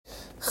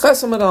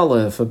Ches Amud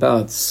Aleph,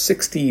 about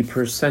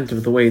 60%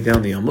 of the way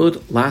down the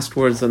Amud. Last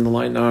words on the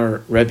line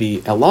are Rebbe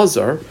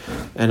Elazar,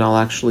 and I'll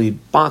actually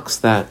box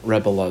that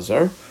Rebbe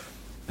Elazar.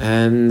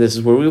 And this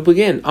is where we'll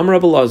begin. I'm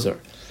Rebbe Elazar.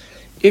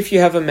 If you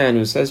have a man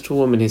who says to a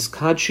woman,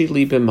 "Hiskadshi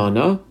li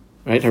b'mana,"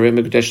 right?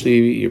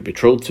 You're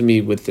betrothed to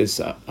me with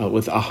this,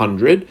 with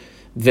 100.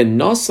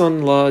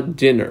 V'nasan la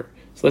dinner.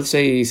 So let's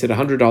say he said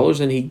 $100,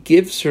 and he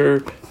gives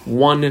her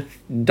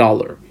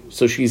 $1.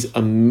 So she's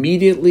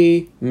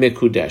immediately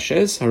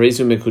mikudeshes,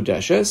 harezu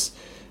mikudeshes,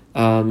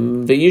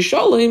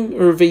 v'yishalim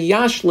or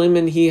v'yashlim,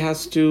 and he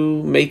has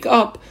to make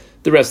up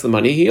the rest of the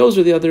money. He owes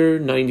her the other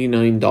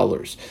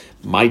 $99.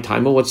 My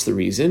time, what's the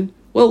reason?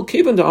 Well,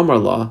 kevan da amar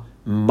la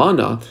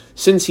mana,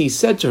 since he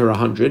said to her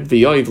 100,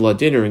 v'yoiv la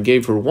dinner, and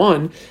gave her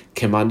 1,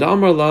 keman da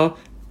amar la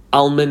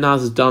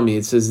almenaz dami.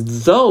 It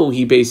says, though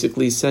he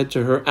basically said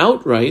to her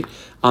outright,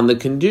 on the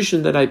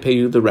condition that I pay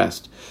you the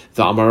rest.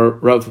 V'amar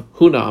Rav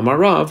Huna Amar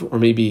Rav, or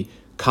maybe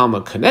comma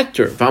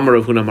connector. V'amar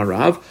Rav Huna Amar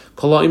Rav,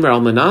 kol ha'omer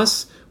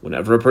almanas.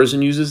 Whenever a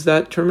person uses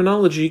that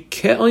terminology,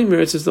 ke'omer,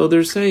 it's as though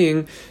they're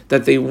saying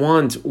that they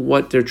want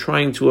what they're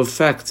trying to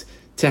affect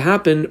to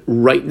happen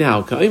right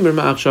now. Ke'omer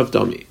ma'achshav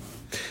dami.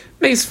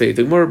 Meisvei,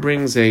 the Gemara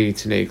brings a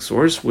Tanaic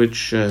source,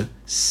 which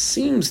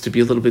seems to be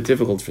a little bit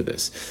difficult for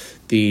this.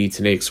 The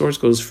Tanaic source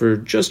goes for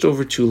just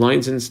over 2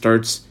 lines and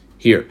starts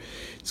here.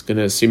 It's going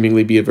to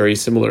seemingly be a very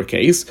similar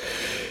case.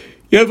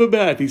 You have a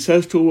man, he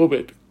says to a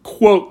woman,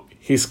 quote,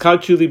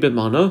 "Hiskadshi li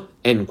b'mana,"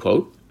 end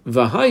quote,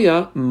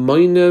 "V'haya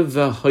moine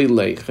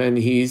v'hoylech," and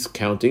he's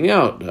counting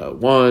out.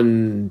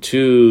 1,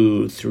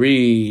 2,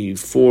 3,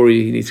 4,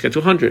 he needs to get to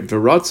 100.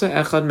 V'ratza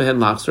echad mehen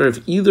lachzer, if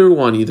either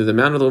the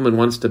man or the woman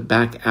wants to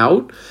back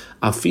out,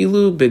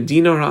 afilu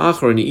b'dinar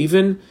ha'achar, and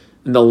even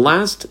in the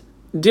last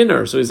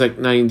dinner. So he's like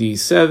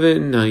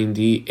 97,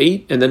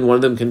 98, and then one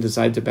of them can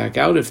decide to back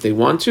out if they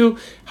want to.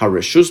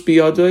 Harishus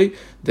biyadoi,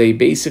 they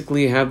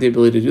basically have the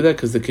ability to do that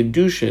because the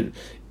Kiddushin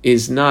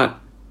is not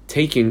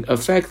taking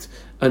effect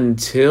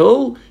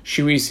until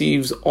she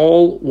receives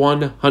all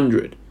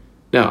 100.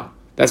 Now,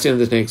 that's the end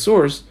of the next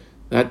source.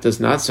 That does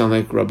not sound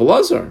like Rebbe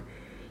Elazar.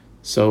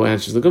 So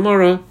answers the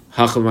Gemara,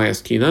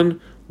 Hachamayas Kinan,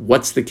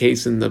 what's the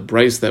case in the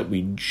Bryce that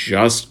we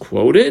just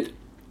quoted?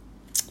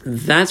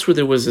 That's where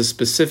there was a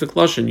specific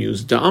lashon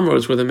used. Da'amar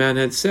is where the man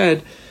had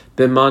said,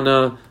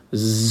 "B'mana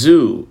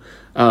zu,"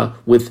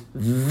 with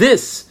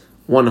this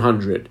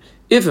 100.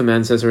 If a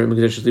man says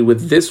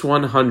with this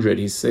 100,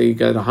 he say he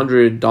got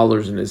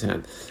 $100 in his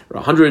hand, or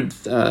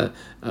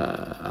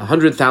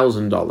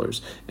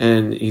 $100,000,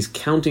 and he's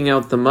counting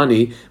out the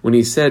money. When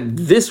he said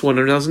this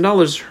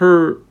 $100,000,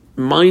 her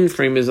mind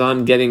frame is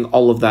on getting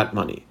all of that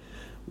money.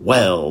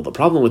 Well, the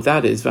problem with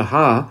that is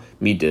Vaha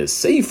Mida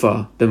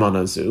Seifa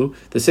b'manazu.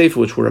 The Seifa,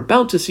 which we're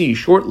about to see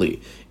shortly,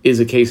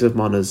 is a case of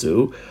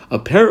manazu.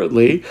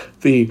 Apparently,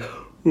 the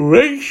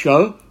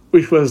Reisha,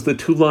 which was the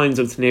 2 lines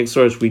of Tanaic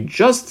source we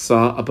just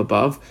saw up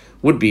above,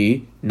 would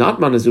be not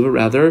manazu, but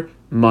rather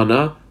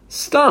mana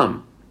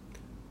stam.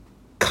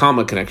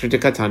 Comma connector to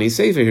Katani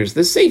Seifa. Here's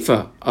the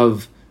Seifa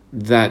of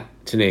that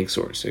Tanaic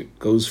source. It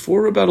goes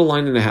for about 1.5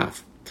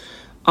 lines.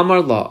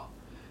 Amar la.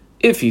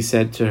 If he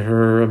said to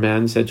her, a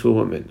man said to a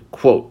woman,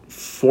 quote,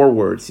 4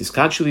 words,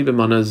 Hiskadshi li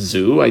b'mana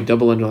zu, I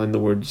double underline the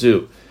word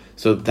zu.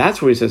 So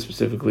that's where he says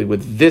specifically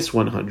with this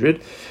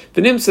 100.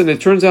 The nimsa, it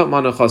turns out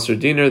mana chaser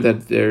dinner,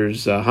 that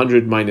there's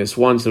 100 minus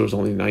 1, so there was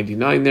only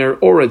 99 there,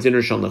 or a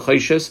dinner shal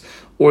nechoshes,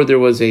 or there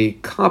was a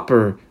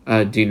copper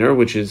dinner,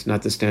 which is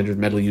not the standard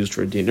metal used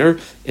for a dinner.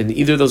 In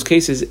either of those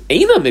cases,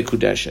 eina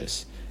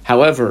mikudeshes.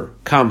 However,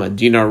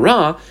 dinar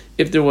ra,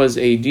 if there was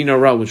a dinar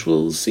ra, which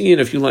we'll see in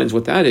a few lines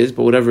what that is,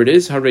 but whatever it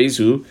is,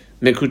 harezu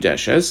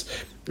mikudeshes,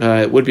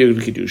 it would be a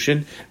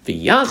Kiddushin, the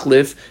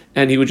yachlif,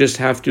 and he would just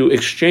have to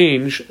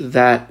exchange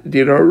that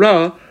dinar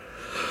ra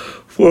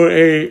for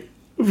a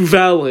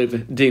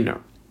valid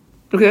dinar.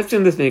 Okay, that's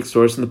in the next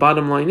source, and the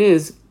bottom line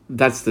is,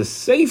 that's the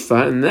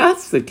seifa, and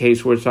that's the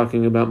case where it's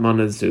talking about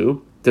manazu.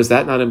 Does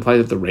that not imply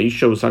that the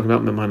ratio was talking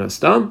about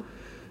memanastam?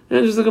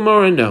 And just the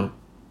Gemara, no.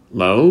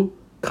 Lo,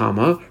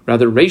 comma,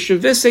 rather Reisha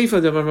v'Seifa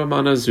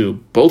manazu.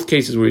 Both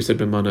cases where he said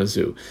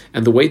b'manazu.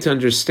 And the way to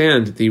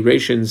understand the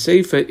Reisha and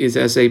Seifa is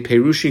as a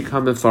perushi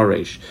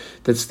kamefaresh.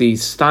 That's the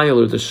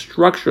style or the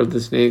structure of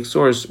this Tanaic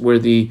source where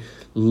the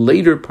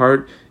later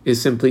part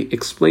is simply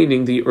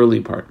explaining the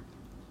early part.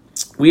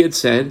 We had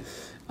said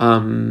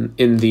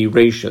in the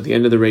Reisha, the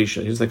end of the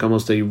Reisha, it's like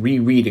almost a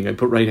rereading. I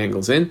put right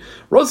angles in.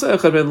 If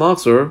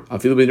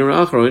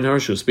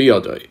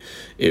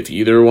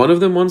either one of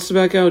them wants to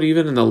back out,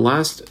 even in the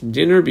last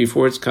dinner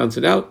before it's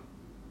counted out,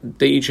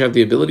 they each have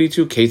the ability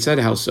to.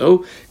 Ketzad, how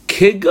so?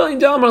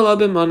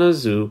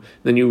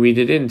 Then you read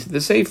it into the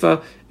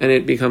Seifa, and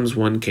it becomes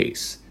one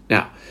case.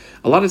 Now,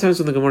 a lot of times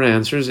when the Gemara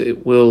answers,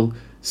 it will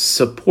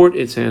support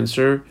its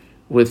answer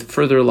with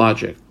further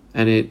logic,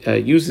 and it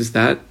uses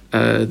that.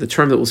 The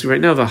term that we'll see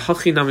right now,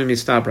 v'hachi nami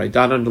mistabra,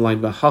 dot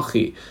underline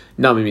v'hachi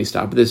nami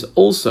mistabra. This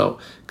also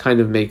kind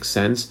of makes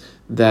sense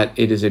that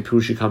it is a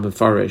purushi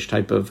kamefaresh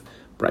type of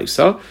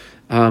brisa.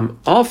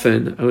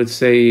 Often, I would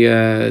say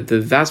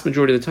the vast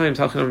majority of the times,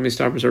 Halchanam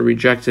Mistabras are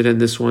rejected, and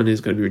this one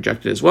is going to be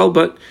rejected as well,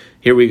 but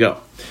here we go.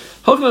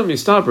 Halchanam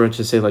Mistabra,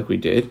 to say like we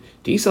did,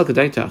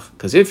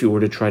 because if you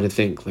were to try to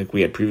think, like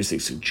we had previously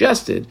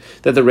suggested,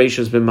 that the Reisha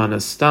has been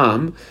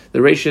manastam, the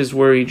Reisha is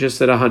where he just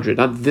said 100,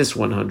 not this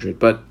 100,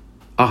 but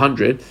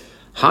 100,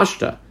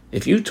 hashta.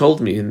 If you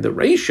told me in the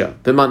Reisha,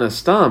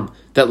 b'manastam,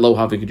 that lo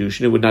havi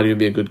Kiddushin, it would not even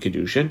be a good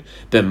Kiddushin,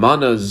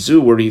 b'mana zu,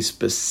 where he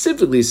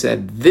specifically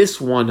said this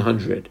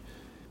 100,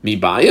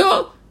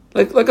 mibaya?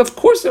 Like of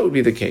course that would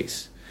be the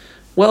case.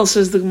 Well,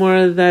 says the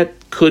Gemara,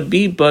 that could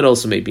be, but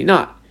also maybe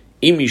not.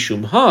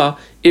 Imishum ha,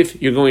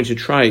 if you're going to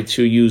try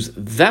to use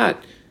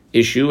that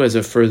issue as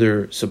a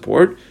further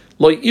support,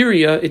 lo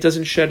iria, it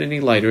doesn't shed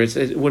any light, or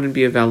it wouldn't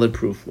be a valid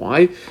proof.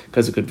 Why?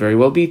 Because it could very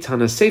well be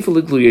Tana Seifa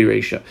Ligluye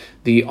Reisha.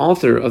 The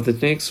author of the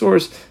Tanakh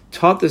source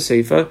taught the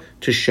Seifa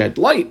to shed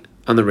light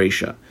on the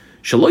Reisha.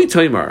 Shaloi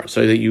Taimar,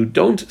 so that you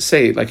don't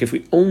say, like if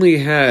we only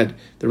had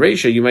the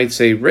Reisha, you might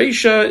say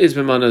Reisha is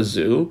b'mana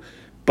zu,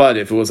 but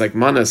if it was like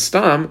mana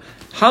stam,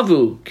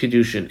 havu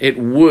Kiddushin, it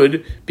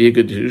would be a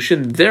good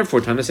Kiddushin.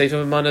 Therefore, Tana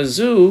Seifa b'mana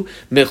zu,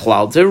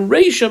 michlal the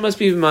Reisha must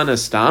be b'mana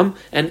stam,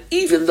 and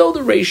even though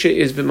the Reisha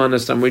is b'mana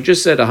stam, we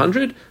just said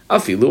 100,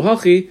 afilu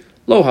hachi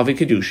lo havi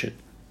Kiddushin.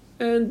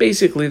 And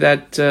basically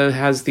that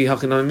has the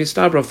Halchanam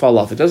Mistabra fall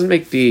off. It doesn't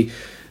make the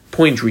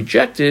point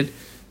rejected,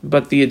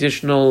 but the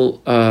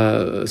additional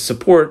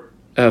support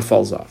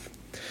falls off.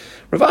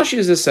 Rav Ashi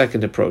is the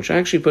second approach. I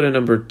actually put a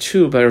number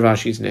 2 by Rav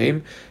Ashi's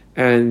name,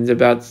 and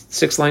about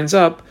 6 lines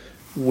up,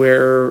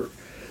 where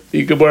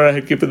the Gemara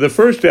had given the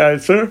first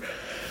answer,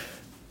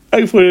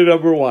 I put a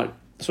number 1.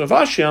 So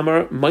Rav Ashi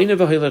Amar, Mayne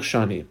v'hailech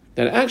shani,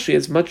 that actually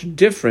it's much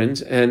different,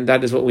 and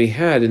that is what we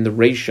had in the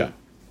Reisha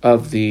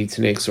of the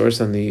Tanakh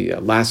source on the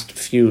last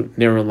few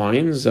narrow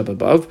lines up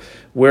above,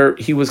 where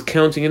he was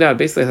counting it out.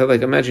 Basically,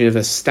 like imagine you have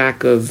a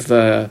stack of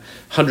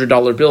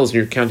 $100 bills and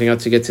you're counting out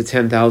to get to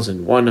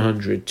 10,000,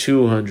 100,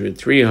 200,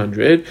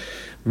 300.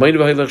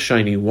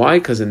 Shiny. Why?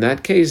 Because in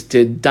that case,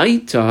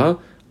 dedaita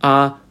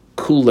a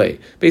kule.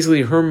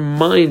 Basically, her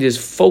mind is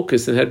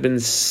focused and had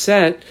been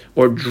set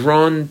or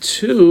drawn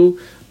to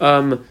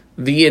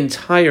the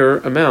entire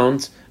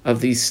amount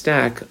of the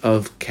stack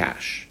of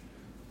cash.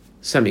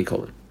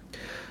 Semicolon.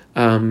 We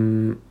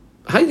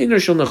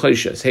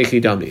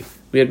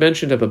had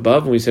mentioned up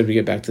above, and we said we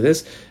get back to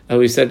this.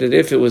 We said that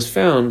if it was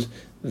found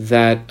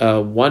that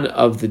one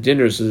of the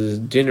dinners is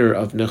a dinner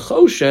of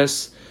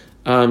nechoshes,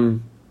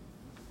 then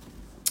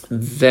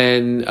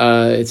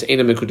it's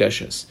Eina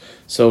Mekudeshes.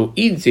 So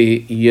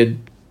Idi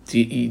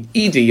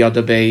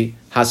Yadabe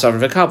Hasav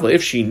Vekavla.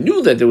 If she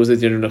knew that there was a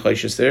dinner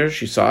nechoshes there,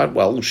 she saw it,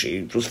 well,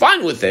 she was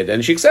fine with it,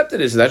 and she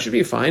accepted it, so that should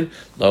be fine.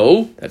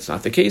 Lo, that's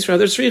not the case.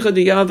 Rather, Sricha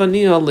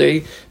Diyavani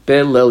Ale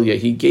Belelya.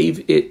 He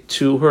gave it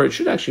to her. It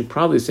should actually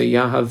probably say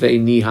Yahave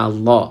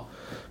Nihala.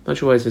 Not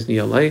sure why it says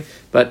Nihalei,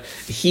 but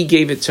he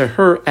gave it to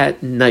her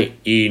at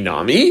night.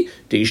 Inami,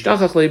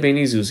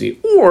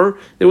 or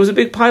there was a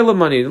big pile of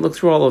money, and looked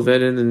through all of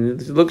it, and then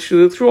she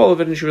looked through all of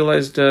it, and she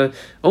realized,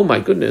 oh my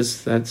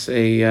goodness, that's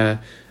an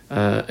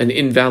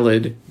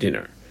invalid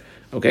dinner.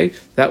 Okay,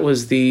 that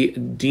was the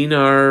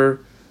dinar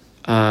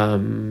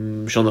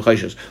shel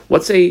nechoshes.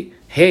 What's a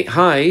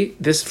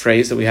this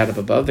phrase that we had up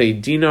above, a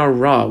dinar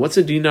ra. What's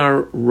a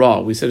dinar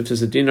ra? We said if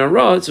it's a dinar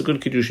ra, it's a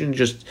good Kiddushin,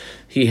 just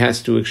he has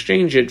to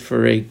exchange it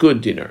for a good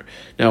dinner.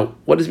 Now,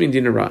 what does mean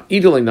dinar ra?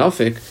 Idolei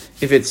nafik,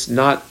 if it's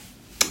not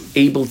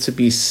able to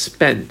be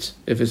spent,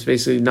 if it's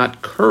basically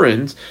not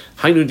current,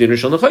 hainu dinar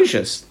shel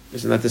nechoshes.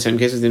 Isn't that the same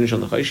case as dinar shel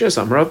nechoshes?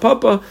 Amar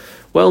Papa.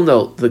 Well,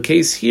 no. The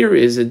case here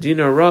is a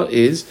dinar ra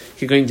is,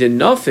 you're going to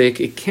nafik,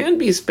 it can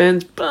be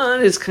spent,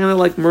 but it's kind of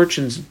like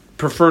merchants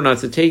prefer not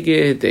to take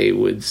it. They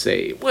would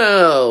say,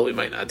 well, we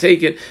might not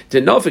take it.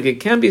 Denofik, it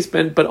can be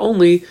spent, but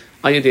only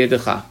ayadei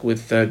dechak,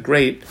 with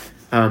great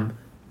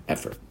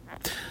effort.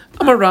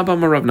 Amar Rabba,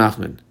 Amar Rav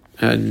Nachman.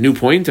 New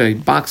point, I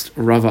boxed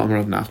Rava, Amar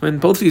Rav Nachman.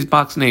 Both these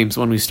box names,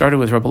 when we started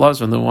with Rabbi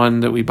Lazar and the one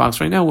that we boxed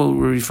right now, we'll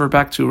refer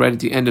back to right at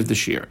the end of the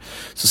shir.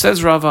 So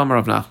says Rava, Amar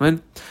Rav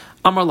Nachman,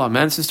 Amar La,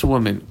 man says to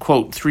woman,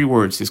 quote, 3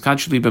 words,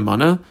 Yiskachli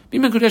b'mana, be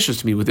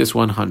mekudeshes to me with this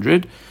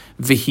 100.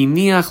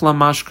 V'hiniach la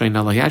mashkain.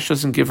 Now, he actually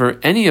doesn't give her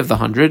any of the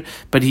 100,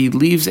 but he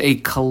leaves a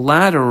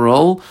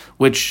collateral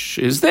which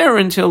is there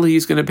until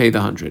he's going to pay the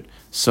 100.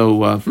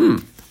 So,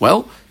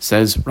 well,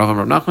 says Rav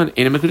Nachman,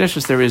 Eina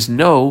Mekudeshes, there is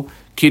no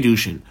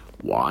Kiddushin.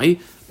 Why?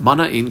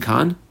 Mana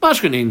inkan,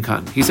 mashkain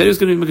inkan. He said he was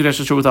going to be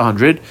Mekudeshes with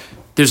 100.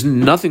 There's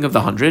nothing of the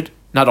 100,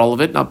 not all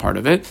of it, not part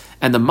of it.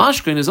 And the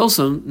mashkain is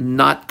also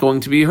not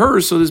going to be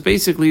hers, so this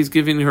basically is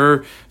giving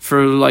her,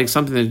 for like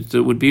something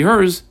that would be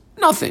hers,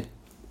 nothing.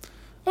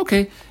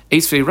 Okay.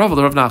 Eisvei Rav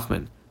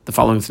Nachman. The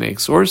following Tanakh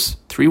source,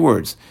 3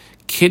 words.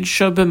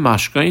 Kidsha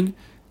b'mashkain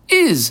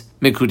is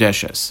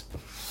Mekudeshes.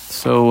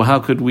 So how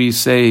could we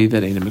say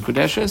that ain't a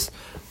Mekudeshes?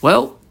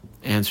 Well,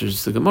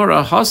 answers the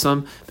Gemara,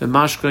 Hasam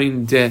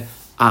b'mashkain de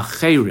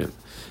acherim.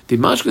 The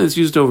mashkain that's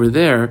used over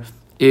there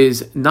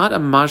is not a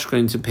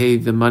mashkain to pay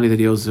the money that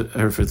he owes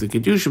her for the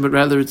Kiddushin, but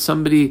rather it's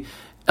somebody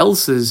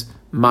else's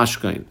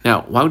mashkain.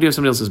 Now, why would you have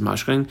somebody else's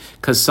mashkain?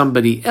 Because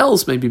somebody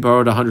else maybe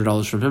borrowed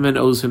 $100 from him and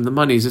owes him the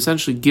money. He's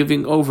essentially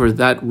giving over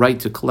that right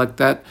to collect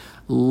that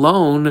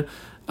loan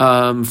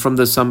from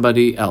the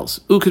somebody else.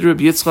 Ukid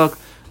Rabbi Yitzchak,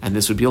 and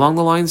this would be along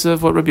the lines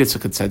of what Rabbi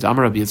Yitzchak had said.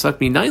 Amar Rabbi Yitzchak,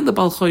 minayin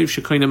lebal chayiv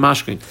shekoine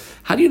mashkain.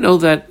 How do you know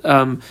that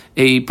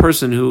a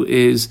person who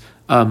is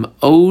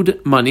owed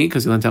money,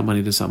 because he lent out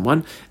money to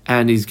someone,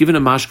 and he's given a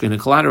mashkain, a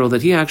collateral,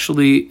 that he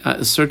actually,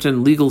 a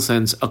certain legal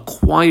sense,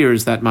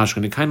 acquires that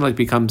mashkain? It kind of like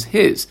becomes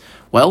his.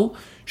 Well,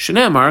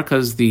 Shnei,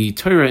 because the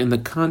Torah, in the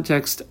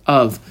context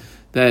of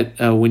that,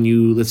 when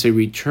you, let's say,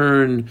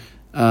 return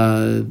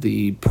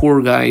the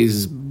poor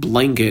guy's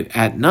blanket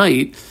at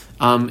night,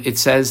 it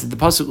says the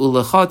pasuk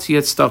ulachat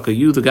yetztaka,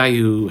 you, the guy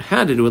who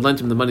had it, who had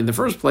lent him the money in the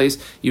first place,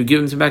 you give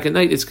him to back at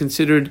night. It's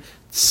considered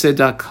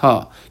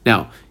tzedakah.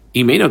 Now,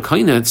 imena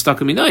kaina tzedakah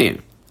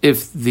minayin.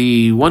 If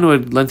the one who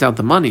had lent out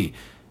the money,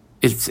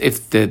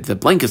 if the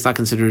blanket's not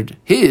considered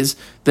his,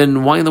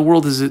 then why in the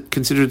world is it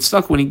considered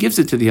stuck when he gives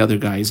it to the other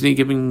guy? Isn't he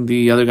giving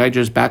the other guy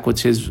just back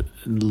what's his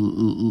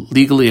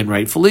legally and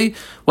rightfully?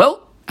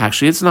 Well,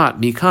 actually, it's not.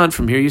 Mikan,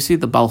 from here you see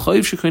the bal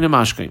chayiv shekoine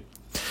mashkain,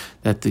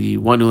 that the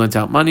one who lent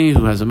out money,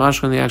 who has a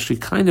mashkain, they actually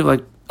kind of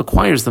like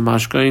acquires the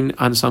mashkain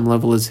on some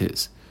level as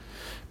his.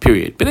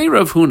 Period. B'nei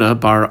Rav Huna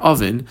bar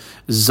Ovin,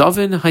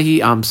 Zovin hahi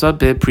amsa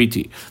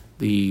bepriti.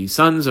 The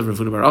sons of Rav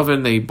Huna bar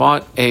Ovin, they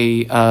bought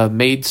a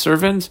maid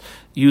servant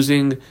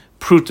using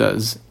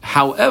prutas.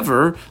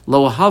 However,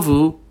 lo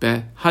havu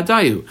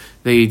behadayu,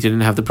 they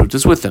didn't have the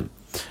prutas with them.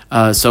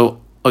 So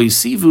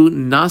oisivu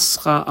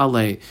nascha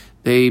ale,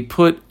 they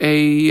put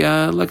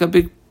a like a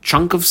big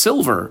chunk of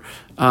silver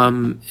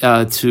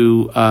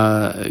to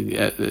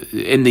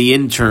in the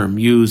interim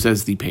use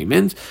as the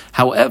payment.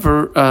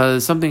 However,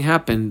 something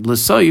happened.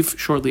 L'soif,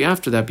 shortly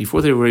after that,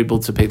 before they were able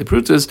to pay the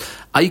prutas,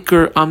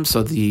 Iker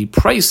Amsa, the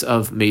price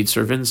of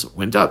maidservants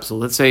went up. So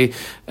let's say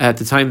at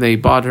the time they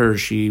bought her,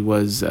 she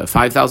was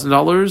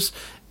 $5,000.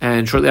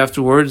 And shortly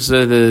afterwards,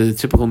 the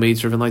typical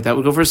maidservant like that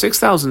would go for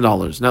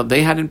 $6,000. Now,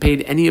 they hadn't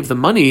paid any of the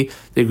money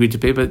they agreed to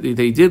pay, but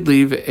they did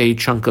leave a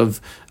chunk of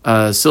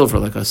silver,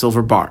 like a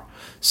silver bar.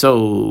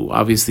 So,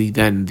 obviously,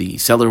 then the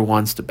seller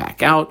wants to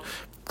back out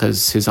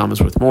because his arm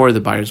is worth more.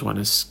 The buyers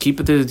want to keep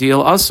it to the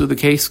deal. Also, the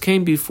case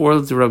came before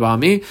the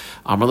Rabami.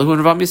 Amar Lahu,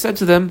 and Rabami said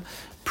to them,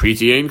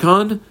 Priti ein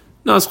kan,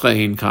 Nascha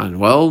ein kan.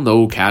 Well,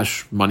 no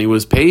cash money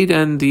was paid,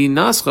 and the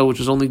Nascha, which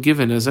was only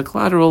given as a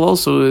collateral,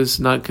 also is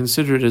not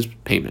considered as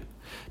payment.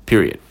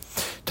 Period.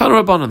 Tana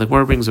Rabbanan, the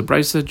Gemara brings a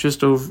brisa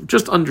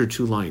just under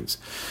 2 lines.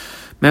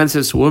 Man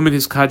says to a woman,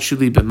 his kad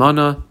shili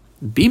b'mana,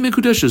 be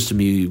mekudeshes to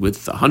me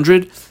with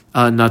 100.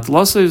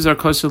 Natlasa is our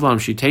kosulam.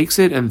 She takes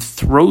it and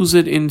throws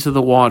it into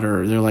the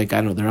water. They're like, I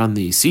don't know, they're on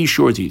the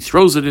seashore. He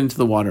throws it into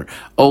the water.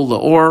 Ola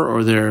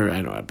or they're,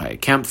 I don't know, by a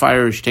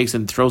campfire. She takes it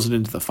and throws it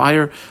into the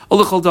fire.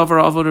 Ola chol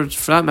davar avod, or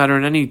for that matter,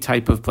 in any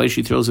type of place,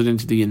 she throws it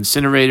into the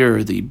incinerator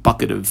or the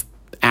bucket of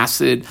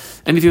acid,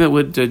 anything that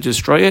would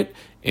destroy it.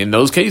 In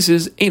those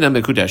cases, eina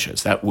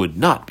mekudeshes. That would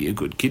not be a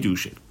good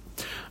kiddushin.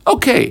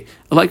 Okay,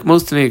 like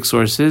most Tanaic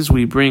sources,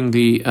 we bring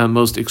the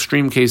most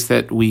extreme case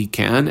that we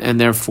can, and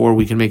therefore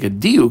we can make a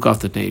diuk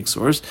off the Tanaic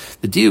source.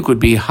 The diuk would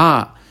be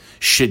ha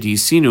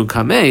shedisinu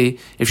kameh,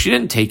 if she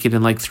didn't take it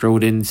and like throw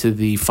it into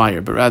the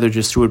fire, but rather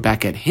just threw it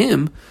back at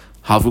him.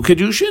 Havu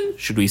kiddushin?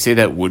 Should we say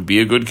that would be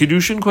a good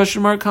kiddushin?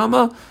 Question mark,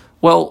 comma.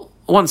 Well,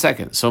 1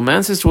 second. So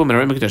man says to a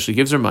woman, she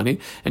gives her money,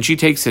 and she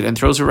takes it and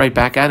throws it right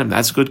back at him.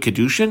 That's good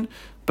kiddushin?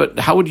 But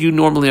how would you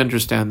normally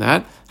understand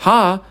that?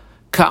 Ha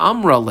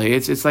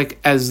ka'amrale, it's like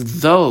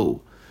as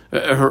though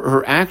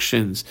her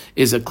actions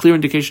is a clear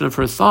indication of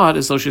her thought,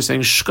 as though she's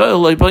saying,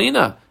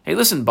 hey,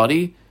 listen,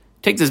 buddy,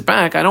 take this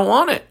back, I don't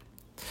want it.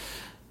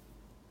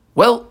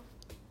 Well,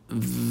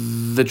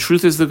 the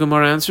truth is, the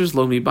Gemara answers,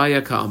 lo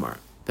mibaya ka'amar,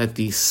 that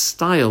the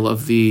style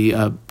of the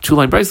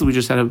 2-line brisa that we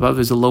just had above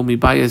is a lo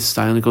mibaya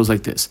style, and it goes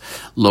like this.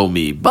 Lo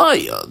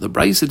mibaya, the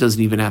brisa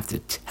doesn't even have to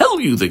tell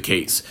you the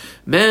case.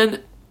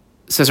 Man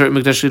says her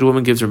Mikdash, the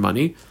woman gives her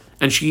money,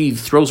 and she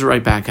throws it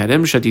right back at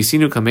him.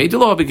 Shatisinu kamei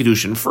delo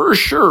kiddushin. For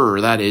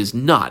sure, that is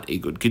not a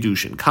good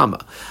kiddushin.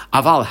 Kama.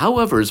 Aval,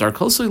 however, is our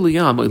kosei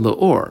liyam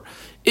or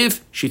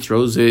if she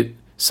throws it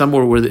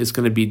somewhere where it's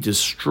going to be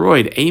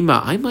destroyed.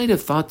 Ema, I might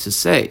have thought to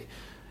say,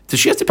 does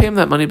she have to pay him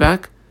that money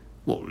back?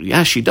 Well,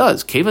 yeah, she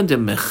does. Kevan de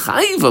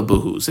mechayva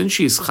buhus, and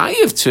she's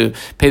chayiv to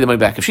pay the money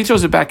back. If she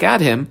throws it back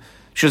at him,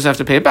 she doesn't have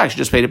to pay it back. She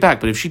just paid it back.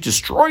 But if she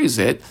destroys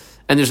it,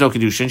 and there's no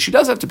Kiddushin, she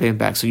does have to pay him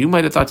back. So you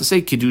might have thought to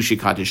say, Kiddushi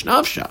Kaddish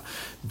Navsha.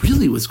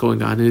 Really what's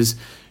going on is,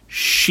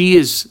 she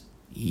is,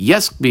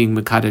 yes, being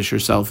Mekadesh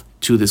herself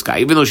to this guy,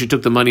 even though she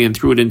took the money and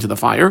threw it into the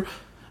fire.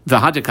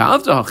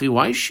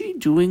 Why is she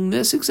doing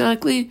this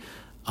exactly?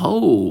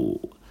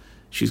 Oh,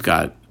 she's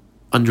got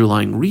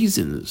underlying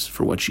reasons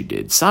for what she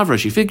did. Savra,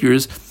 she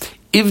figures,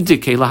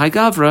 Ivdike lahai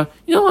gavra,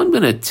 I'm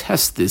going to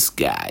test this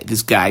guy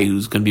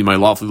who's going to be my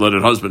lawfully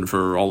wedded husband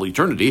for all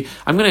eternity.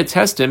 I'm going to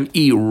test him.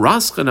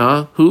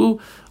 Raskana, who,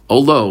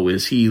 Olo,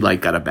 is he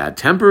like got a bad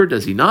temper?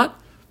 Does he not?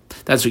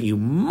 That's what you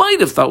might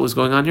have thought was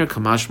going on here.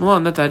 Kamash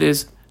Malan, that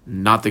is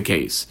Not the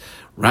case.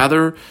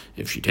 Rather,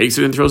 if she takes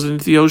it and throws it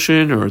into the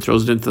ocean or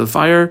throws it into the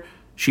fire,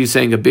 she's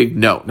saying a big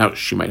no. Now,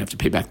 she might have to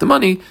pay back the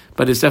money,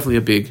 but it's definitely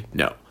a big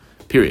no.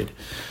 Period.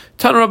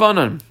 Tan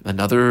Rabbanan,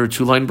 another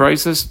two-line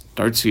brisa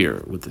starts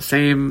here with the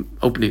same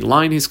opening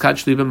line. He's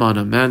kachli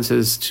b'mana. Man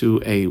says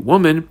to a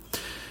woman,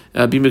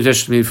 be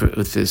mekdesh to me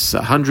with this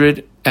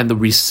 100, and the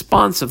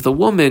response of the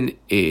woman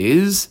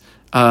is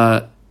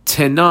tenam.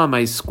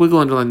 I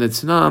squiggle underline the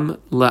tenam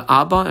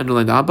le'aba,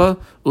 underline abba,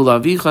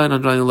 ulavicha, and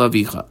underline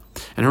lavicha.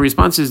 And her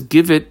response is,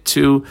 give it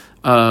to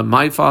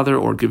my father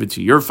or give it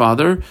to your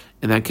father.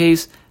 In that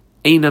case,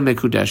 Eina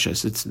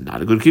mekudeshes. It's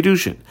not a good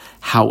Kiddushin.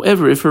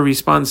 However, if her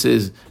response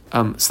is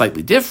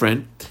slightly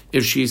different,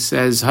 if she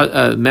says,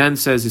 man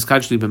says,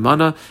 Iskachli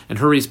b'mana, and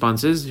her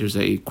response is, here's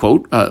a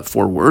quote,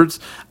 4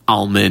 words,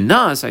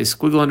 Almenas, I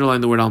squiggle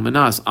underline the word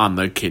Almenas, on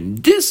the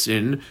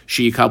condition,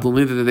 she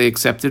kablu that they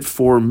accept it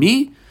for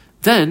me,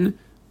 then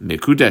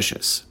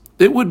mekudeshes.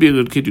 It would be a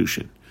good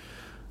Kiddushin.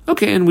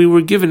 Okay, and we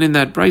were given in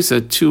that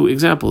brisa 2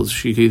 examples.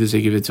 She could either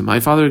say, give it to my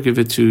father, or give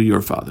it to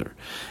your father.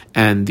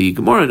 And the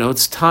Gemara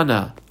notes,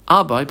 Tana,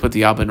 Abba, I put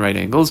the Abba in right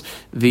angles.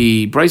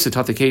 The brisa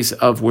taught the case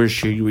of where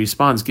she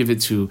responds, give it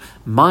to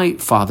my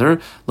father,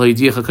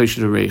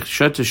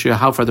 to show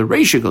how far the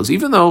Reisha goes.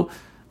 Even though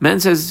man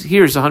says,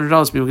 here's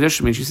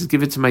 $100, she says,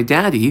 give it to my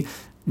daddy,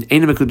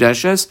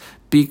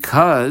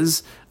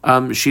 because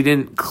she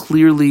didn't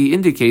clearly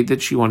indicate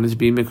that she wanted to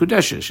be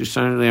Mekudeshes. She's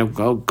saying,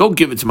 go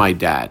give it to my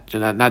dad.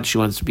 Not she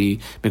wants to be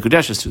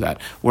Mekudeshes to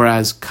that.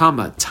 Whereas,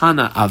 Kama,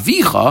 Tana,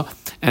 Avicha,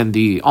 and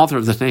the author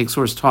of the Tanaic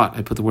source taught,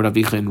 I put the word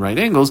Avicha in right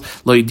angles,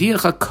 how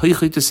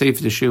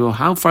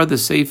far the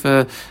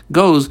Seifa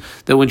goes,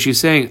 that when she's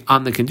saying,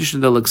 on the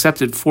condition they'll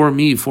accept it for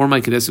me, for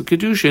my Kedushin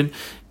Kiddushin,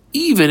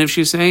 even if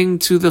she's saying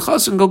to the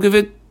Chassan, go give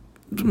it,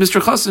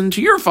 Mr. Chassan,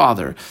 to your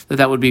father,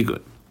 that would be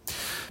good.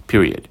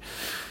 Period.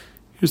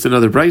 Here's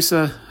another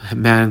brisa. A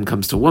man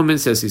comes to a woman,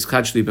 says he's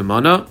kachli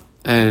b'mana,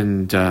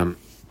 and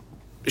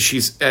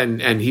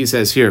he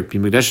says here, be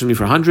mekdesh me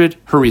for 100.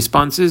 Her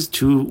response is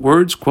 2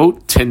 words,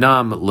 quote,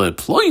 tenam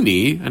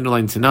leploini,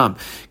 underline tenam,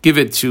 give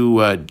it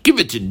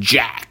to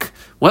Jack.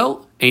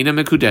 Well, eina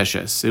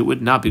mekudeshes. It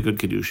would not be good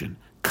Kiddushin.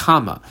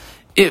 Comma.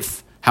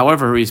 If,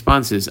 however, her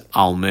response is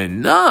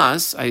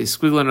almenas, I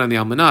squiggle it on the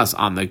almenas,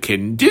 on the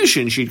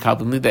condition she'd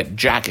kabbalah that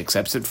Jack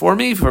accepts it for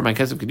me, for my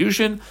kesef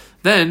Kiddushin,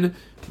 then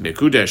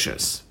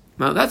mekudeshes.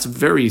 Now, that's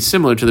very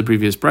similar to the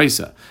previous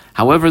brisa.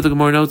 However, the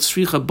Gemara notes,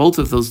 Sricha, both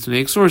of those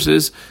Tanaic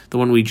sources, the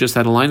one we just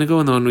had a line ago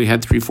and the one we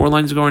had 3-4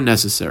 lines ago, are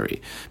necessary.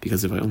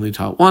 Because if I only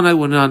taught one, I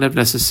would not have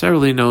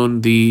necessarily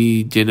known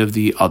the din of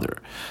the other.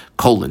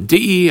 Colon,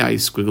 Di'i, I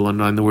squiggle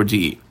underline the word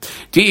Di'i.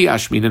 Di'i,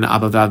 Ashmin and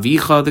Abba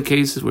Vavicha, the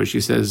case is where she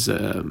says,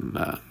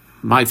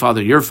 my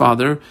father, your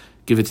father,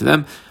 give it to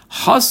them.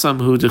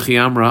 Hasamhu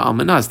dechiamra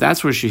almanas.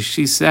 That's where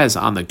she says,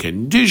 on the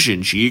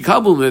condition, she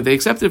kabul, they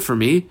accept it for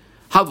me.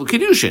 Havu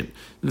Kiddushin,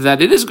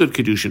 that it is good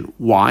Kiddushin.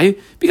 Why?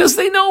 Because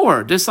they know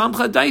her.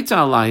 Desamcha daita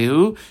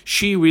alayhu,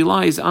 she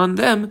relies on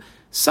them.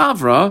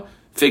 Savra,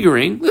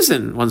 figuring,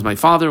 listen, one's my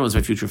father, one's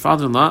my future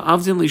father-in-law,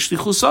 avdin li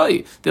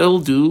shlichusai. They'll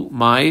do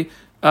my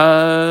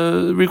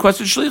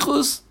requested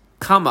shlichus.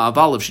 Kama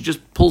aval, if she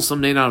just pulls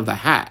some name out of the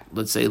hat,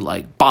 let's say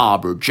like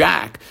Bob or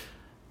Jack,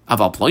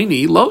 aval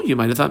ploini, lo, you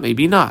might have thought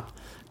maybe not.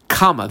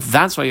 Kama,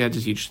 that's why you had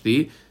to teach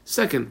the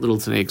second little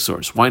Tanaic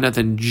source. Why not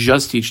then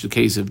just teach the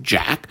case of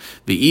Jack?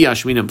 V'i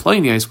ashmin and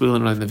ploni, I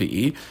squiggle on the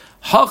v'i.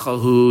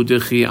 Hachahu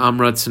dechi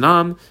amra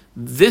tznam.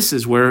 This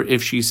is where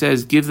if she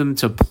says give them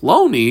to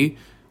Ploni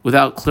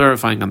without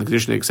clarifying on the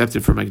Kiddushin they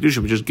accepted for my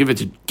Kiddushin, but just give it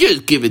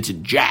to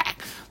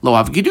Jack. Lo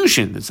have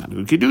Kiddushin. That's not a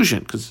good Kiddushin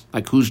because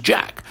like who's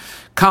Jack?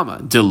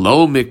 Kama de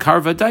lo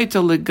mikarva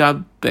daita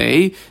legabe.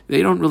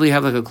 They don't really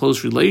have like a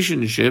close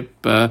relationship.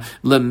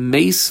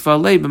 Lemeis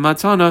vale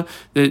b'matana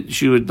that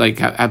she would like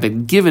have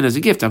it given as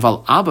a gift.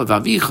 Aval abba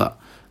vavicha.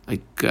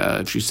 Like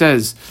if she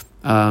says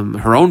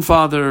her own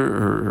father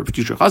or her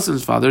future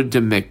husband's father,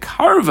 de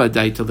mekarva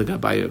daita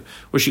legabayu,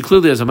 where she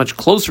clearly has a much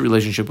closer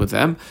relationship with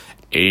them.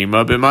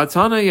 Ema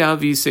b'matana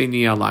yavi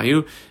seini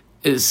alayu.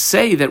 Is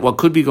say that what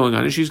could be going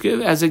on is she's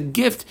given as a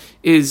gift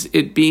is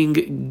it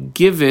being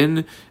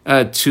given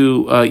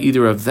to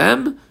either of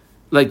them,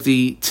 like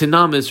the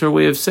Tanam is her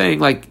way of saying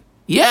like,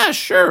 yeah,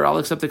 sure, I'll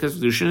accept the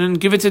Kiddushin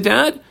and give it to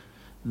dad.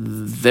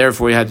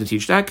 Therefore, you had to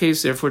teach that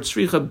case. Therefore,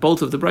 Tzricha,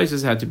 both of the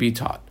brises had to be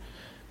taught.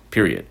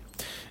 Period.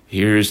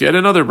 Here's yet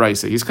another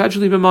brisa. He's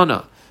kajli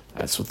b'mana.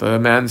 That's what the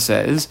man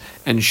says,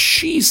 and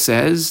she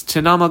says,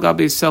 Tanam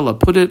agabe sela,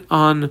 put it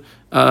on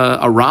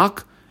a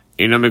rock.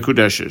 Ina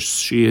mekudeshes.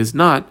 She is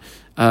not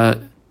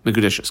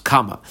mekudeshes.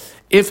 Kama.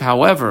 If,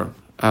 however,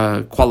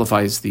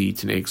 qualifies the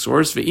Tanaic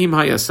source, ve'im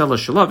hayasela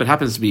shalav, it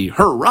happens to be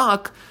her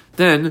rock,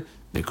 then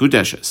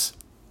mekudeshes.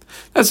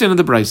 That's the end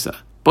of the brisa.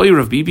 Boy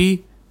Rav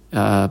Bibi,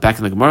 back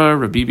in the Gemara,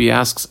 Rav Bibi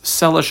asks,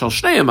 Sela shal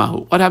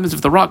shnei. What happens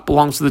if the rock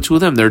belongs to the two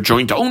of them? They're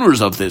joint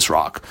owners of this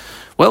rock.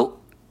 Well,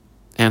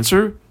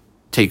 answer,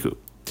 teku.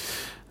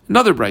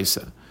 Another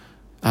brisa.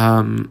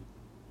 Man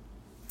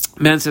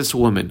says to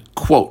woman,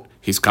 quote,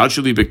 His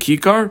kachuli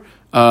bekikar,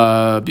 be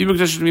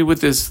Mekudeshes to me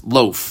with this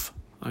loaf,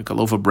 like a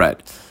loaf of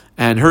bread.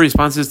 And her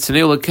response is,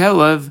 Tanei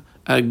lekelev,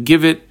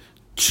 give it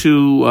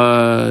to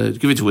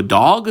a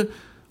dog.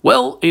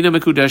 Well, Eina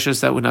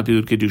Mekudeshes, that would not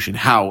be good Kiddushin.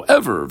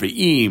 However,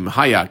 Ve'im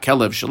Haya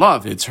Kelev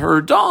Shalav, it's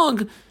her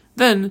dog,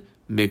 then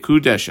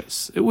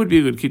Mekudeshes. It would be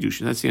a good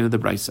Kiddushin. That's the end of the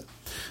Brisa.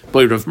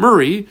 But Rav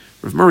Murray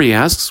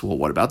asks, well,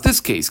 what about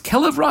this case?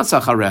 Kelev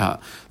Ratzach Hareha.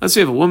 Let's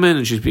say you have a woman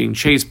and she's being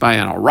chased by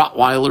a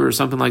Rottweiler or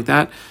something like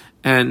that.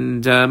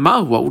 And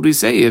what would we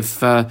say if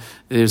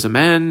there's a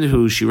man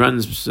who she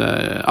runs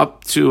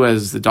up to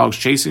as the dog's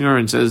chasing her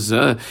and says,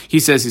 he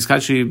says he's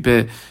actually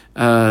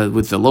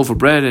with the loaf of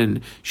bread,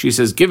 and she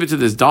says, give it to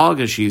this dog,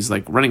 as she's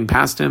like running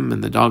past him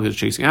and the dog is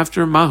chasing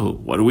after Mahu.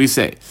 What do we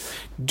say?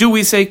 Do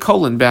we say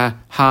kolon ba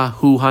ha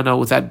hu hana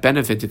with that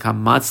benefit to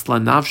come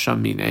matzla nafsha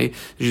mine?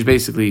 She's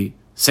basically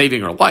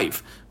saving her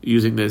life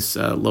using this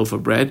loaf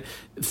of bread.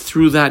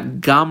 Through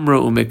that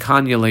gamra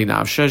umekanya le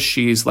nafsha,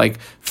 she's like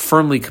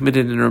firmly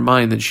committed in her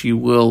mind that she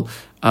will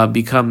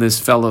become this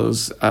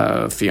fellow's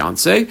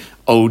fiance.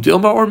 O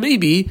Dilma, or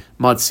maybe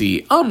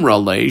matzi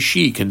amrale,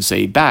 she can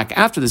say back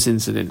after this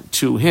incident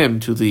to him,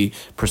 to the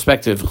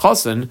prospective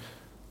chassan,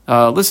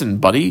 listen,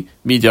 buddy,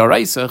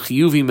 midaraisa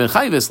chiyuvi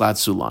mechayves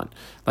latsulan.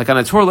 Like on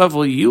a Torah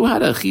level, you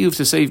had a chiyuv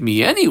to save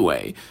me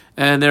anyway,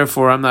 and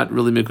therefore I'm not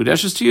really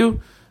mekudeshes to you.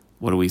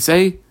 What do we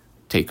say?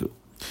 Teku.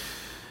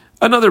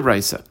 Another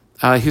brisa.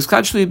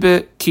 Hiskachli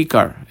be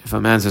kikar. If a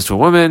man says to a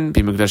woman,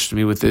 be mekudeshes to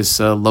me with this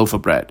loaf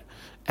of bread,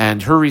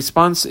 and her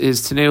response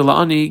is Tanei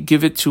la'ani,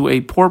 give it to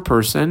a poor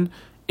person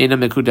in a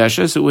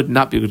mekudeshes, it would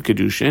not be a good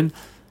kedushin.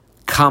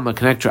 Kama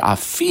connector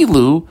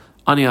afilu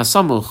ani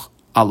asamuch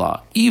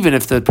Allah. Even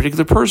if the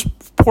particular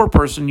poor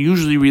person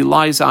usually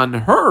relies on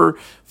her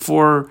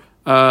for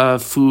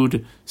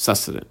food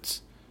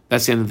sustenance.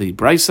 That's the end of the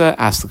brisa.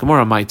 Ask the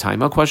Gemara, my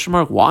time? Question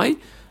mark. Why?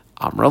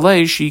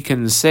 Amrale, she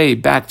can say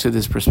back to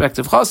this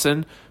prospective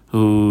chassan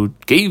who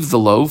gave the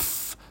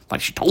loaf,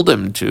 like she told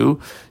him to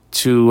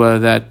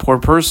that poor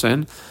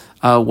person.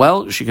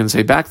 Well, she can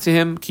say back to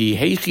him, Ki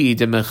heichi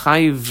de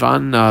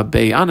mechayvan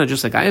be'ana,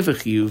 just like I have a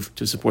chiyuv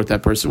to support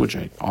that person, which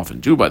I often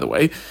do, by the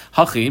way.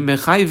 Hachi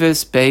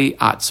mechayves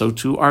be'at. So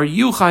too are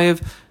you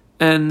chayiv,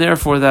 and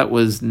therefore that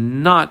was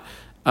not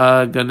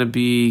going to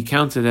be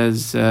counted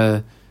as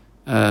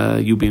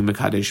you being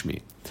mekadesh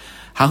me.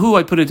 Hahu,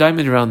 I put a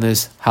diamond around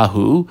this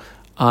hahu.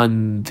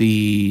 On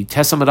the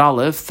Tesamad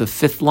Aleph, the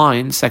fifth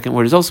line, second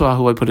word is also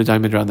Ahu. I put a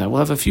diamond around that. We'll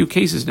have a few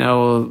cases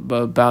now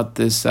about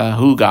this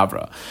Hu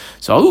Gavra.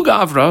 So Hu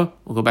Gavra,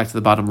 we'll go back to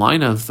the bottom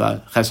line of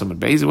Chesamad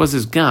Beis. It was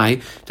this guy,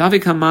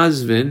 Davik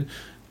Hamazvin,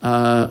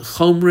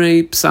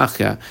 Chomrei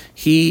Psachya.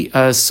 He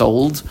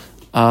sold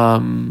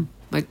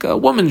like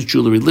woman's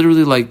jewelry,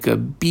 literally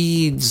like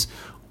beads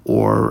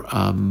or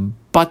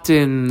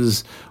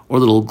buttons or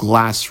little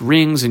glass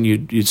rings, and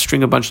you'd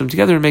string a bunch of them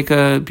together and make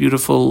a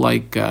beautiful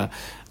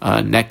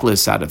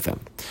necklace out of them.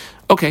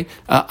 Okay,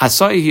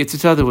 Asai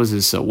Hitzita, there was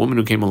this woman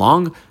who came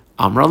along,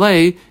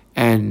 Amrale,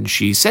 and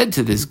she said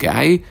to this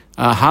guy,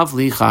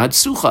 Havli Chad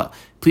Sucha,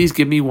 please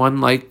give me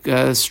one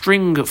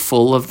string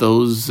full of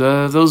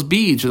those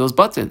beads or those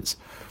buttons.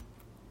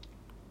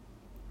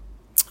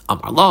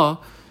 Amarla,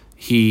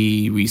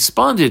 he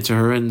responded to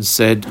her and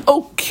said,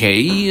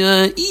 okay,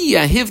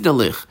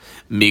 hivnalich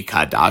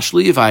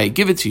mikadashli, if I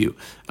give it to you,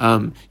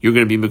 you're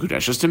going to be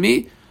mikudeshes to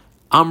me.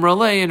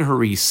 Amrale, and her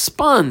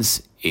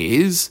response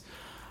is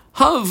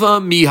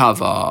Hava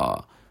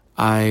mihava.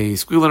 I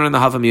squeal on the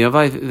Hava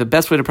mihava. The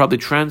best way to probably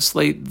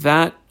translate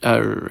that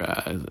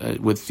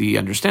with the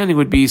understanding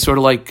would be sort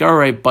of like, all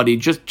right, buddy,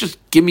 just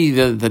give me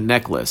the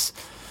necklace.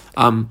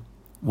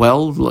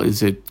 Well,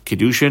 is it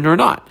Kiddushin or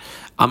not?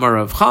 Amar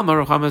Rav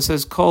Chama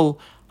says, Kol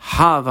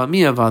Hava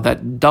mihava,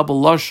 that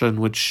double lashon,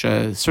 which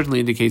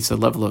certainly indicates a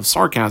level of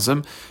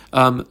sarcasm,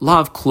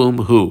 lav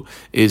klum hu,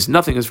 is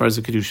nothing as far as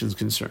the Kiddushin is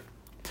concerned.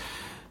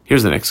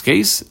 Here's the next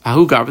case.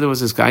 Ahu Gavra, there was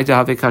this guy,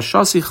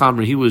 Kashasi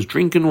Chamri, he was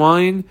drinking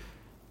wine,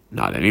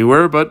 not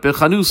anywhere, but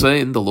Bechanusa,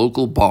 in the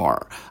local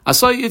bar.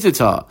 Asai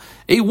Itita,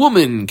 a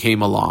woman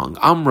came along.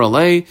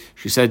 Amrale,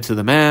 she said to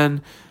the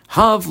man,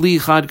 Hav li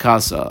chad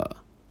kasa.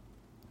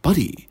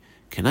 Buddy,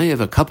 can I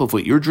have a cup of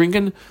what you're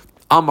drinking?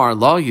 Amar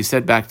la, he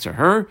said back to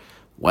her,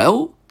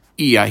 well,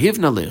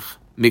 iyahivnalich,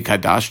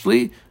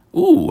 mikadashli.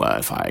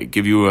 If I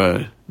give you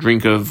a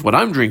drink of what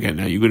I'm drinking,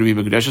 are you going to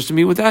be mikadeshes to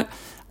me with that?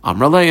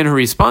 Amrale, and her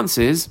response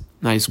is,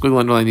 now I squiggle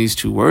underline these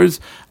two words,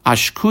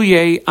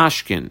 ashkuye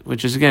ashkin,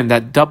 which is again,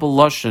 that double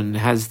lashon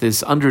has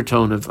this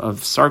undertone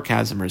of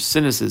sarcasm or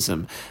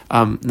cynicism.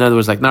 In other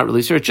words, not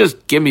really serious,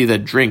 just give me the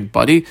drink,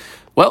 buddy.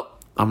 Well,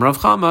 Rav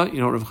Chama,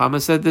 you know what Rav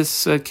Chama said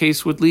this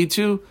case would lead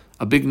to?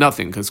 A big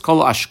nothing, because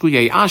kol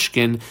ashkuye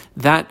ashkin,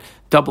 that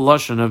double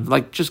lashon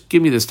of just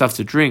give me the stuff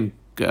to drink,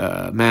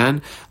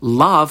 man.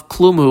 Lav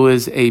klumhu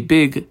is a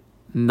big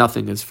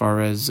nothing as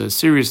far as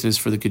seriousness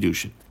for the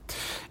Kiddushin.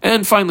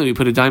 And finally, we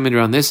put a diamond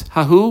around this.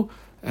 Hahu,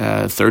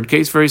 third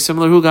case, very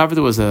similar. Hu Gavra,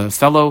 there was a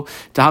fellow,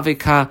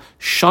 Daveka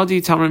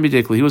Shadi Tamar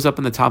Midikli. He was up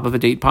in the top of a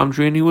date palm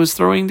tree and he was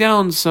throwing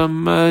down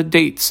some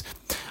dates.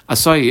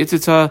 Asai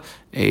Itita,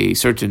 a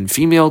certain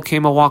female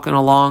came a-walking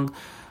along,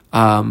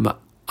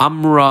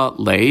 Amra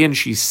lay, and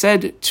she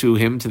said to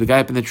him, to the guy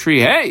up in the tree,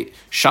 "Hey,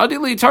 Shadi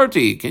li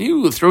tarti, can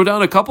you throw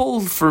down a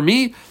couple for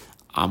me?"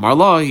 Amar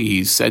la,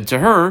 he said to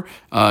her,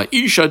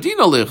 "Isha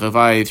dina lich, if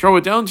I throw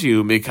it down to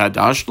you,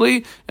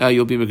 mikadashli,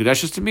 you'll be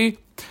mikadashes to me."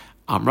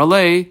 Amra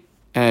lay,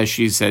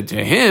 she said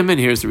to him, and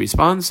here's the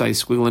response, I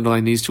squiggle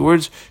underline these two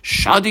words,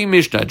 Shadi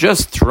mishta,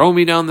 just throw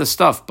me down the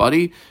stuff,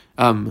 buddy.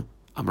 Amar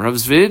Rav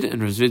Zvid,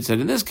 and Rav Zvid said,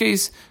 in this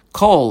case,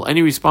 call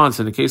any response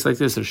in a case like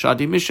this of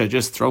Shadi mishta,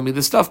 just throw me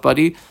the stuff,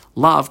 buddy.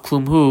 Lav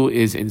klumhu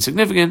is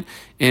insignificant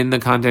in the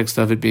context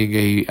of it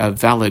being a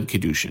valid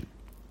Kiddushin.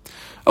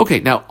 Okay,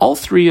 now all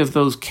three of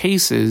those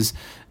cases,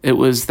 it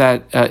was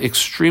that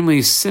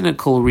extremely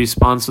cynical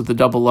response of the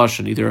double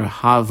lashon, either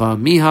hava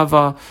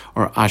mihava,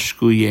 or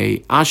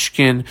ashkuye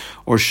ashkin,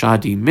 or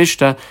shadi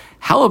mishta.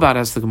 How about,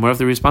 as the Gemara, if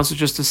the response was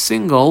just a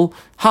single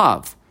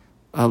hav,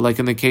 like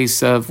in the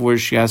case of where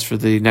she asked for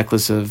the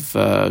necklace of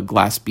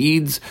glass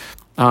beads,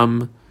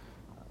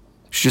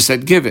 she just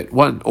said, give it,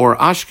 one, or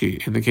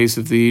ashki, in the case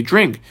of the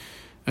drink.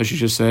 She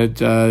just said,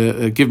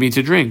 give me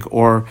to drink.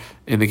 Or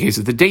in the case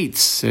of the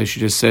dates, she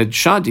just said,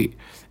 shadi.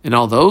 In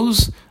all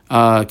those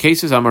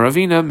cases, Amar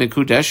Ravina,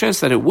 mikudeshes,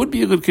 that it would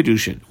be a good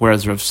Kiddushin.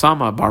 Whereas Rav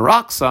Sama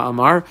Baraksa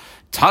Amar,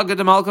 Taga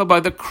de Malka, by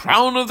the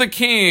crown of the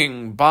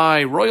king,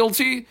 by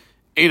royalty,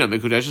 Eina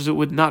mikudeshes, it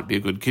would not be a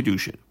good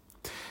Kiddushin.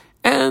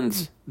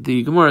 And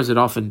the Gemara, as it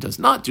often does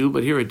not do,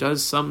 but here it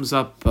does, sums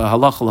up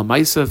halacha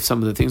l'maisa of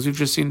some of the things we've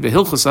just seen.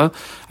 V'hilchasa,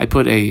 I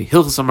put a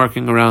hilchasa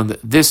marking around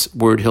this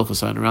word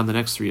hilchasa and around the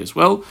next three as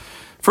well.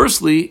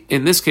 Firstly,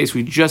 in this case,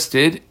 we just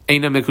did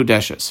eina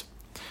mikudeshes.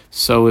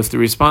 So if the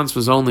response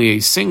was only a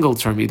single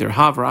term, either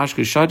hav or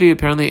ashke shadi,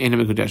 apparently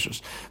eina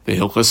mikudeshes.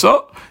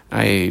 V'hilchasa,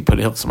 I put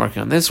a hilchasa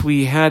marking on this.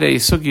 We had a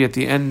sugi at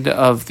the end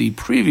of the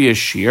previous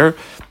shir,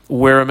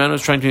 where a man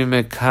was trying to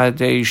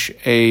mekadesh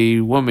a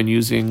woman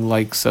using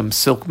like some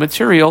silk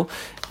material,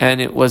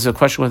 and it was a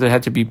question whether it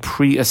had to be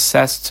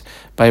pre-assessed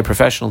by a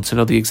professional to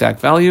know the exact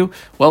value.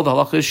 Well, the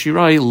halacha is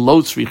shirai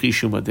lo tzrichi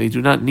shuma. They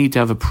do not need to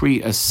have a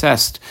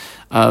pre-assessed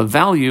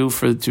value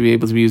to be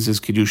able to be used as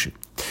kiddushin.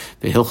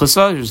 The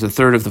hilchasa, here's the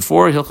third of the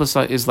four.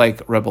 Hilchasa is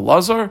like Rebbe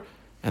Lazar,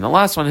 and the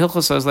last one,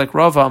 hilchasa, is like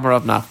Rava Amar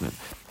Rav Nachman.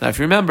 Now, if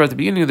you remember, at the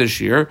beginning of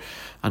this year,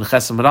 on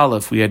Chesed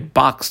Aleph, we had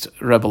boxed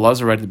Rebbe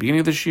Lazar right at the beginning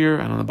of this year,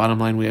 and on the bottom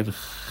line, we had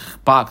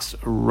boxed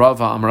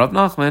Rava Amar Rav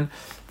Nachman.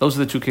 Those are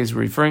the two cases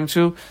we're referring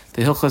to.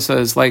 The Hilchasa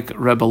is like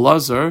Rebbe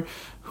Lazar,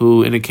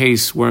 who, in a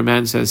case where a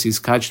man says he's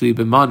kachli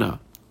b'mana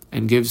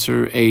and gives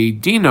her a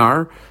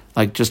dinar,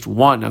 like just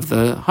one of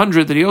the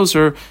 100 that he owes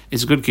her,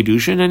 is a good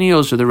Kiddushin, and he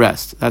owes her the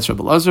rest. That's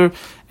Rebbe Lazar.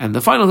 And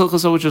the final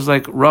Hilchasa, which is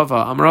like Rava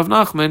Amar Rav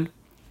Nachman,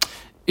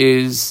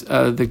 is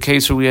the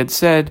case where we had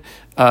said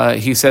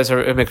he says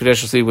her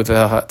mekudeshly with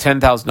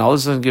 $10,000,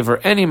 doesn't give her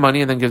any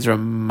money, and then gives her a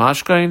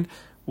mashkain,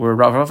 where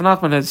Rav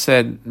Nachman had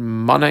said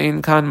mana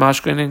in kan,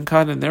 mashkain in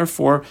kan, and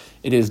therefore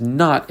it is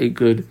not a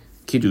good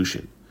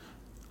kiddushin.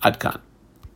 Ad kan.